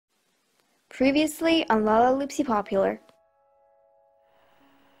Previously on Lalaloopsy Popular.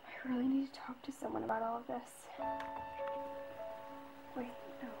 I really need to talk to someone about all of this. Wait,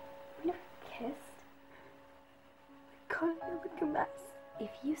 no. We never kissed. God, I look like a mess. If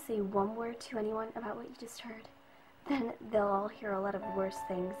you say one word to anyone about what you just heard, then they'll all hear a lot of worse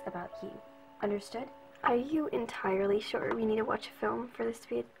things about you. Understood? Are you entirely sure we need to watch a film for this to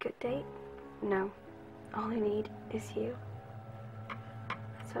be a good date? No. All I need is you.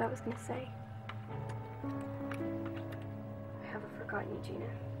 That's what I was gonna say. I haven't forgotten you, Gina.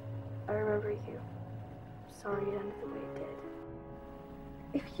 I remember you. Sorry it ended the way it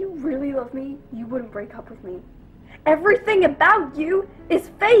did. If you really love me, you wouldn't break up with me. Everything about you is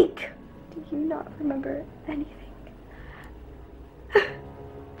fake! Do you not remember anything?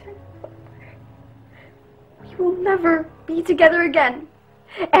 We will never be together again.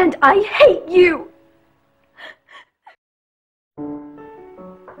 And I hate you!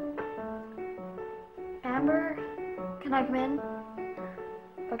 Amber, can I come in?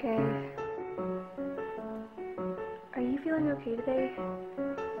 Okay. Are you feeling okay today?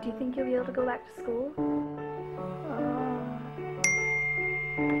 Do you think you'll be able to go back to school?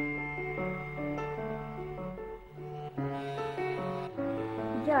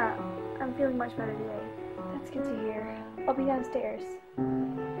 Yeah, I'm feeling much better today. That's good to hear. I'll be downstairs.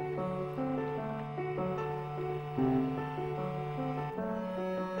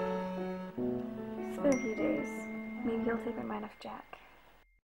 It's been a few days. Maybe you'll take my mind off Jack.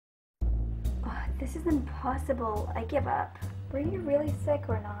 Oh, this is impossible. I give up. Were you really sick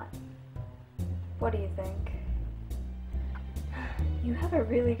or not? What do you think? You have a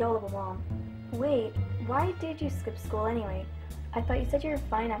really gullible mom. Wait, why did you skip school anyway? I thought you said you were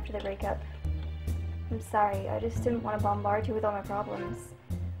fine after the breakup. I'm sorry, I just didn't want to bombard you with all my problems.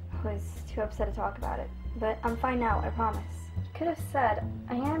 I was too upset to talk about it. But I'm fine now, I promise. You could have said,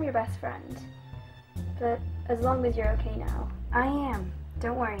 I am your best friend. But as long as you're okay now. I am,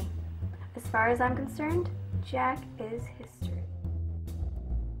 don't worry. As far as I'm concerned, Jack is history.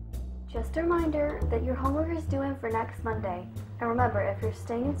 Just a reminder that your homework is due in for next Monday. And remember, if you're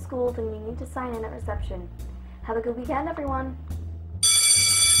staying in school, then you need to sign in at reception. Have a good weekend, everyone.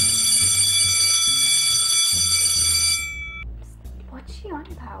 What's she on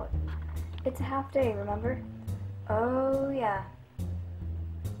about? It's a half day, remember? Oh, yeah.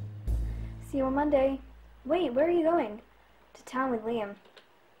 See you on Monday. Wait, where are you going? To town with Liam.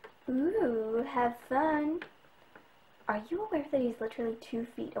 Ooh, have fun. Are you aware that he's literally 2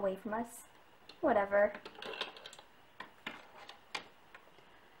 feet away from us? Whatever.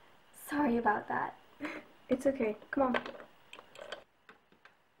 Sorry about that. It's okay. Come on.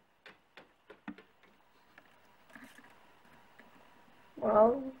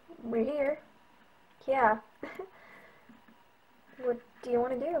 Well, we're here. Yeah. What do you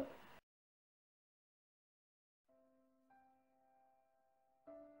want to do?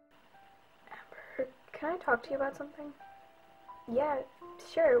 Amber, can I talk to you about something? Yeah,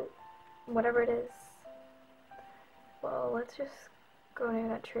 sure. Whatever it is. Well, let's just go near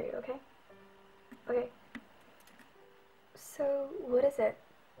that tree, okay? Okay. So, what is it?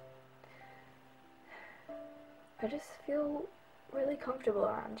 I just feel really comfortable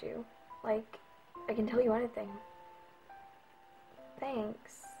around you. Like, I can tell you anything.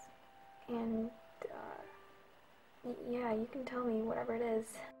 Thanks. And, yeah, you can tell me whatever it is.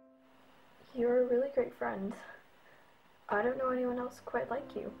 You're a really great friend. I don't know anyone else quite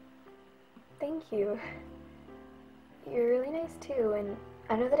like you. Thank you. You're really nice too, and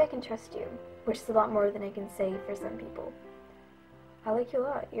I know that I can trust you, which is a lot more than I can say for some people. I like you a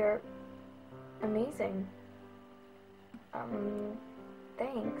lot. You're amazing.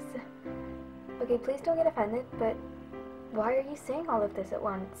 Thanks. Okay, please don't get offended, but why are you saying all of this at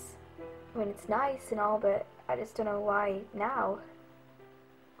once? I mean, it's nice and all, but I just don't know why now.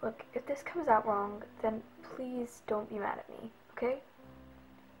 Look, if this comes out wrong, then please don't be mad at me, okay?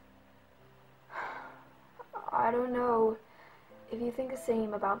 I don't know if you think the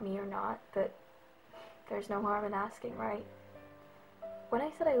same about me or not, but there's no harm in asking, right? When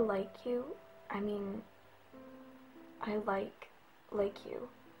I said I like you, I mean, I like you.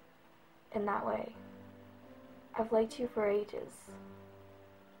 In that way. I've liked you for ages.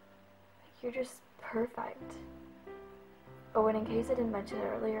 You're just perfect. Oh, and in case I didn't mention it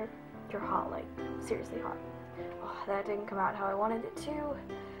earlier, you're hot, like, seriously hot. Oh, that didn't come out how I wanted it to.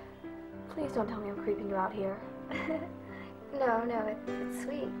 Please don't tell me I'm creeping you out here. No, it's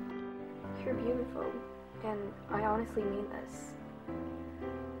sweet. You're beautiful, and I honestly mean this.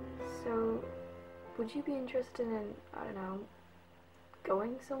 So, would you be interested in, I don't know,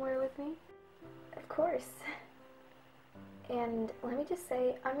 going somewhere with me? Of course. And let me just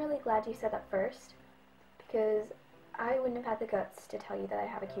say, I'm really glad you said that first, because I wouldn't have had the guts to tell you that I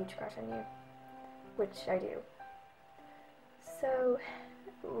have a huge crush on you, which I do. So,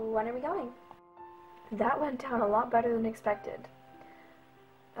 when are we going? That went down a lot better than expected.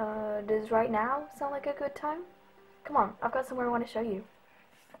 Does right now sound like a good time? Come on, I've got somewhere I want to show you.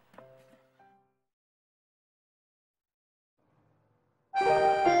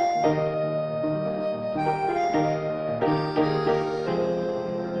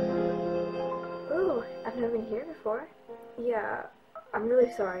 Ooh, I've never been here before. Yeah, I'm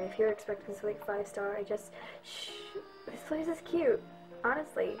really sorry if you're expecting something 5-star. Shh, this place is cute,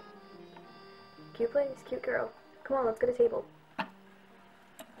 honestly. Cute place, cute girl. Come on, let's get a table.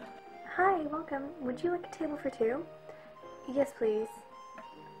 Hi, welcome. Would you like a table for two? Yes, please.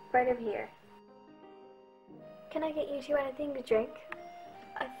 Right over here. Can I get you two anything to drink?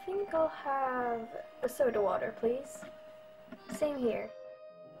 I think I'll have a soda water, please. Same here.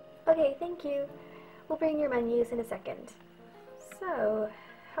 Okay, thank you. We'll bring your menus in a second. So,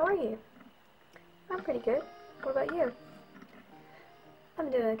 how are you? I'm pretty good. What about you? I'm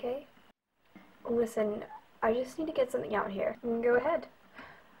doing okay. Listen, I just need to get something out here. Go ahead.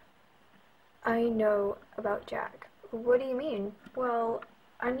 I know about Jack. What do you mean? Well,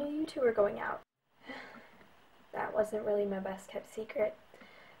 I knew you two were going out. That wasn't really my best kept secret.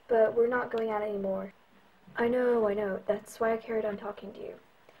 But we're not going out anymore. I know. That's why I carried on talking to you.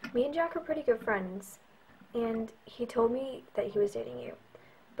 Me and Jack are pretty good friends. And he told me that he was dating you.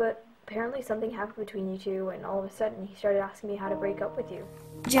 But apparently something happened between you two, and all of a sudden he started asking me how to break up with you.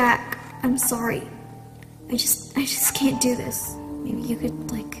 Jack, I'm sorry. I just can't do this. Maybe you could,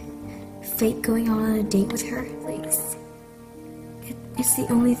 fake going on a date with her, please. It's the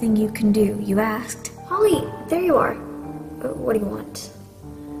only thing you can do. You asked. Holly, there you are. What do you want?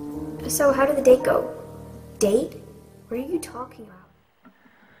 So, how did the date go? Date? What are you talking about?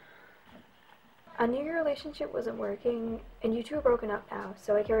 I knew your relationship wasn't working, and you two are broken up now,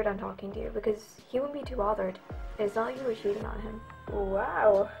 so I carried on talking to you, because he wouldn't be too bothered. It's not like you were cheating on him.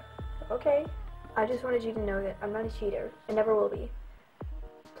 Wow. Okay. I just wanted you to know that I'm not a cheater, and never will be.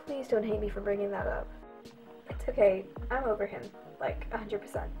 Please don't hate me for bringing that up. It's okay. I'm over him.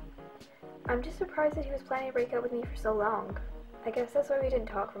 100%. I'm just surprised that he was planning to break up with me for so long. I guess that's why we didn't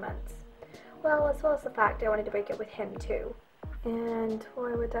talk for months. Well, as well as the fact I wanted to break up with him, too. And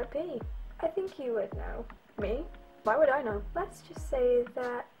why would that be? I think you would know. Me? Why would I know? Let's just say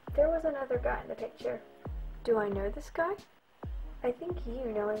that there was another guy in the picture. Do I know this guy? I think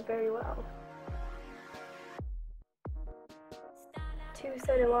you know him very well. 2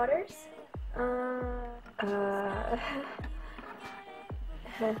 soda waters?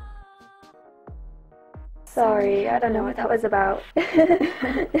 Sorry, I don't know what that was about.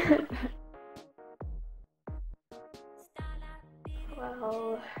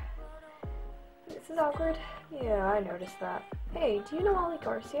 Well, this is awkward. Yeah, I noticed that. Hey, do you know Ollie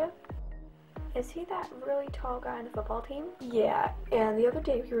Garcia? Is he that really tall guy on the football team? Yeah, and the other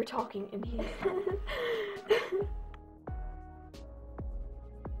day we were talking and he...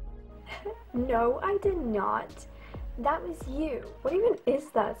 No, I did not. That was you. What even is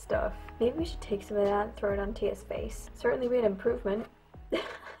that stuff? Maybe we should take some of that and throw it on Tia's face. Certainly made improvement.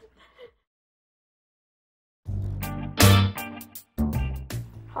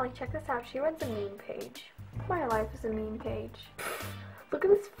 Holly, check this out. She runs a meme page. My life is a meme page. Look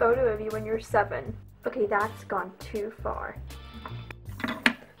at this photo of you when you're 7. Okay, that's gone too far.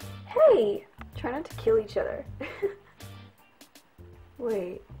 Hey! Try not to kill each other.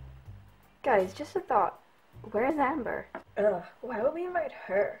 Wait. Guys, just a thought. Where's Amber? Ugh, why would we invite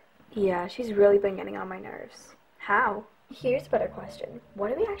her? Yeah, she's really been getting on my nerves. How? Here's a better question. What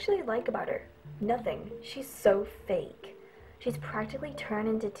do we actually like about her? Nothing. She's so fake. She's practically turned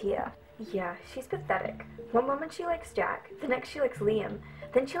into Tia. Yeah, she's pathetic. One moment she likes Jack, the next she likes Liam,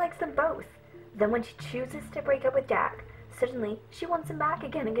 then she likes them both. Then when she chooses to break up with Jack, suddenly she wants him back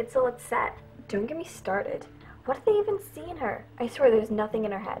again and gets so upset. Don't get me started. What do they even see in her? I swear there's nothing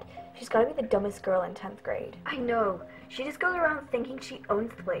in her head. She's gotta be the dumbest girl in 10th grade. I know. She just goes around thinking she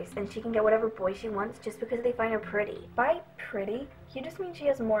owns the place and she can get whatever boy she wants just because they find her pretty. By pretty, you just mean she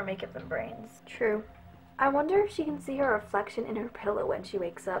has more makeup than brains. True. I wonder if she can see her reflection in her pillow when she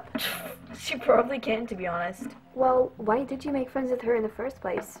wakes up. She probably can, to be honest. Well, why did you make friends with her in the first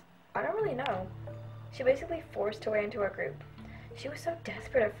place? I don't really know. She basically forced her way into our group. She was so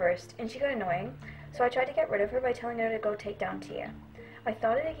desperate at first, and she got annoying, so I tried to get rid of her by telling her to go take down Tia. I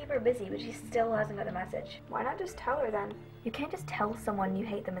thought it'd keep her busy, but she still hasn't got the message. Why not just tell her then? You can't just tell someone you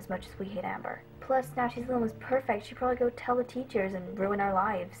hate them as much as we hate Amber. Plus, now she's almost perfect, she'd probably go tell the teachers and ruin our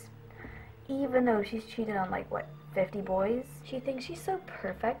lives. Even though she's cheated on, 5 50 boys. She thinks she's so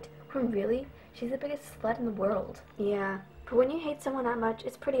perfect, when really, she's the biggest slut in the world. Yeah, but when you hate someone that much,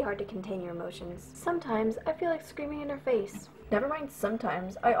 it's pretty hard to contain your emotions. Sometimes, I feel like screaming in her face. Never mind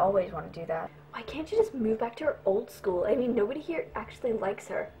sometimes, I always want to do that. Why can't you just move back to her old school? I mean, nobody here actually likes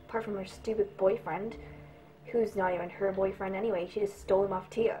her, apart from her stupid boyfriend, who's not even her boyfriend anyway. She just stole him off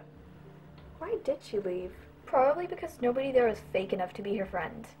Tia. Why did she leave? Probably because nobody there was fake enough to be her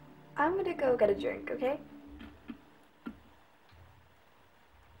friend. I'm gonna go get a drink, okay?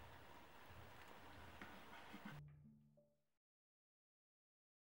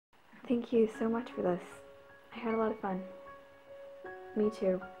 Thank you so much for this. I had a lot of fun. Me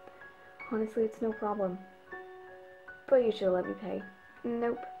too. Honestly, it's no problem. But you should let me pay.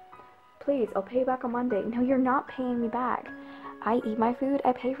 Nope. Please, I'll pay you back on Monday. No, you're not paying me back. I eat my food,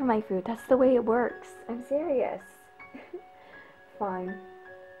 I pay for my food. That's the way it works. I'm serious. Fine.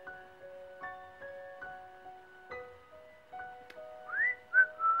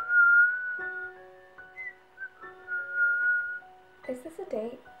 Is this a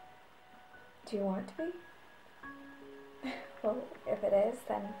date? Do you want it to be? Well, if it is,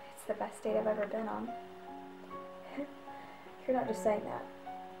 then it's the best date I've ever been on. You're not just saying that.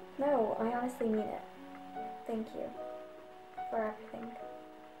 No, I honestly mean it. Thank you. For everything.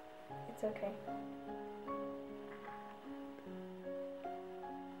 It's okay.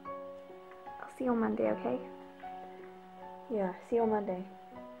 I'll see you on Monday, okay? Yeah, see you on Monday.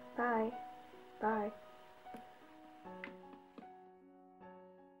 Bye. Bye.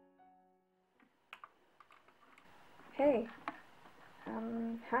 Hey.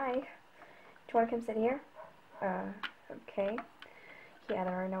 Hi. Do you want to come sit here? Okay. Yeah,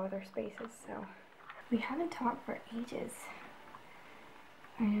 there are no other spaces, so... We haven't talked for ages.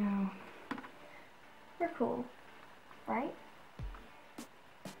 I know. We're cool. Right?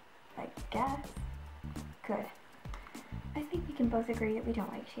 I guess. Good. I think we can both agree that we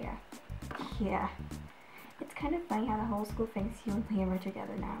don't like Tia. Yeah. It's kind of funny how the whole school thinks you and Liam are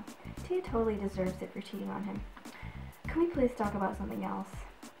together now. Tia totally deserves it for cheating on him. Can we please talk about something else?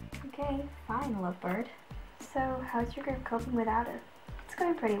 Okay, fine, lovebird. So, how's your group coping without her? It's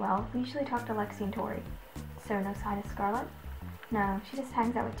going pretty well. We usually talk to Lexi and Tori. So, no sign of Scarlett? No, she just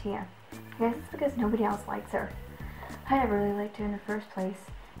hangs out with Tia. I guess it's because nobody else likes her. I never really liked her in the first place.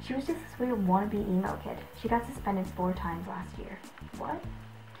 She was just this weird wannabe emo kid. She got suspended 4 times last year. What?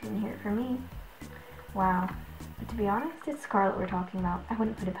 Didn't hear it from me. Wow. But to be honest, it's Scarlett we're talking about. I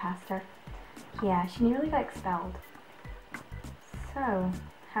wouldn't put it past her. Yeah, she nearly got expelled. So,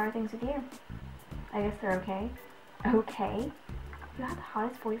 how are things with you? I guess they're okay. Okay? You have the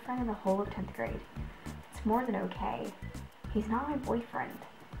hottest boyfriend in the whole of 10th grade. It's more than okay. He's not my boyfriend.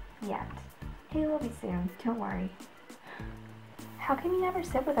 Yet. He will be soon. Don't worry. How come you never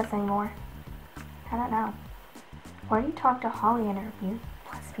sit with us anymore? I don't know. Why do you talk to Holly and her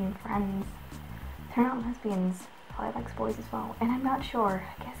lesbian friends? They're not lesbians. Holly likes boys as well. And I'm not sure.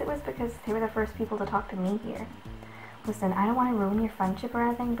 I guess it was because they were the first people to talk to me here. Listen, I don't want to ruin your friendship or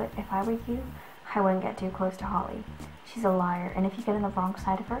anything, but if I were you, I wouldn't get too close to Holly. She's a liar, and if you get on the wrong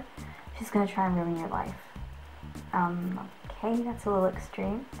side of her, she's gonna try and ruin your life. Okay, that's a little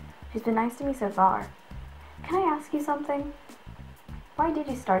extreme. She's been nice to me so far. Can I ask you something? Why did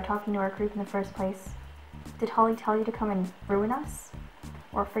you start talking to our group in the first place? Did Holly tell you to come and ruin us?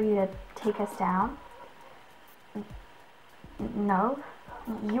 Or for you to take us down? No.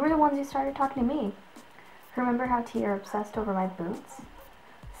 You were the ones who started talking to me. Remember how Tia obsessed over my boots?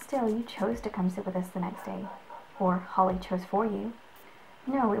 Still, you chose to come sit with us the next day. Or Holly chose for you.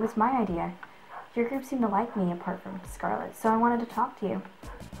 No, it was my idea. Your group seemed to like me apart from Scarlett, so I wanted to talk to you.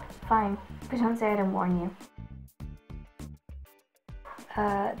 Fine, but don't say I didn't warn you.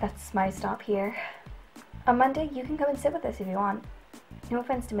 That's my stop here. On Monday, you can come and sit with us if you want. No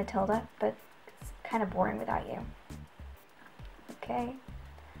offense to Matilda, but it's kind of boring without you. Okay.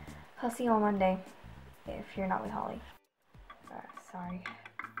 I'll see you on Monday, if you're not with Holly. Sorry.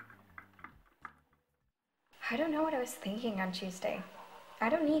 I don't know what I was thinking on Tuesday. I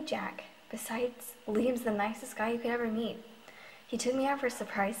don't need Jack. Besides, Liam's the nicest guy you could ever meet. He took me out for a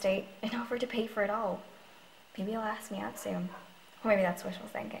surprise date and offered to pay for it all. Maybe he'll ask me out soon. Or maybe that's wishful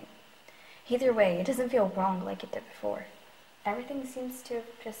thinking. Either way, it doesn't feel wrong like it did before. Everything seems to have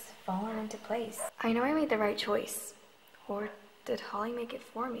just fallen into place. I know I made the right choice. Or did Holly make it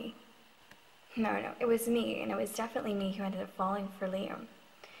for me? No, it was me, and it was definitely me who ended up falling for Liam,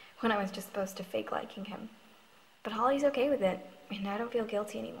 when I was just supposed to fake liking him. But Holly's okay with it, and I don't feel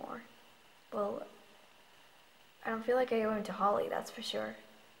guilty anymore. Well, I don't feel like I owe him to Holly, that's for sure.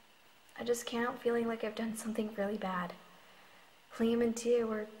 I just can't help feeling like I've done something really bad. Liam and Tia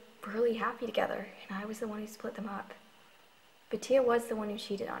were really happy together, and I was the one who split them up. But Tia was the one who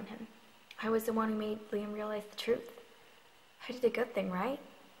cheated on him. I was the one who made Liam realize the truth. I did a good thing, right?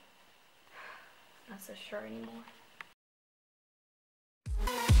 I'm not so sure anymore.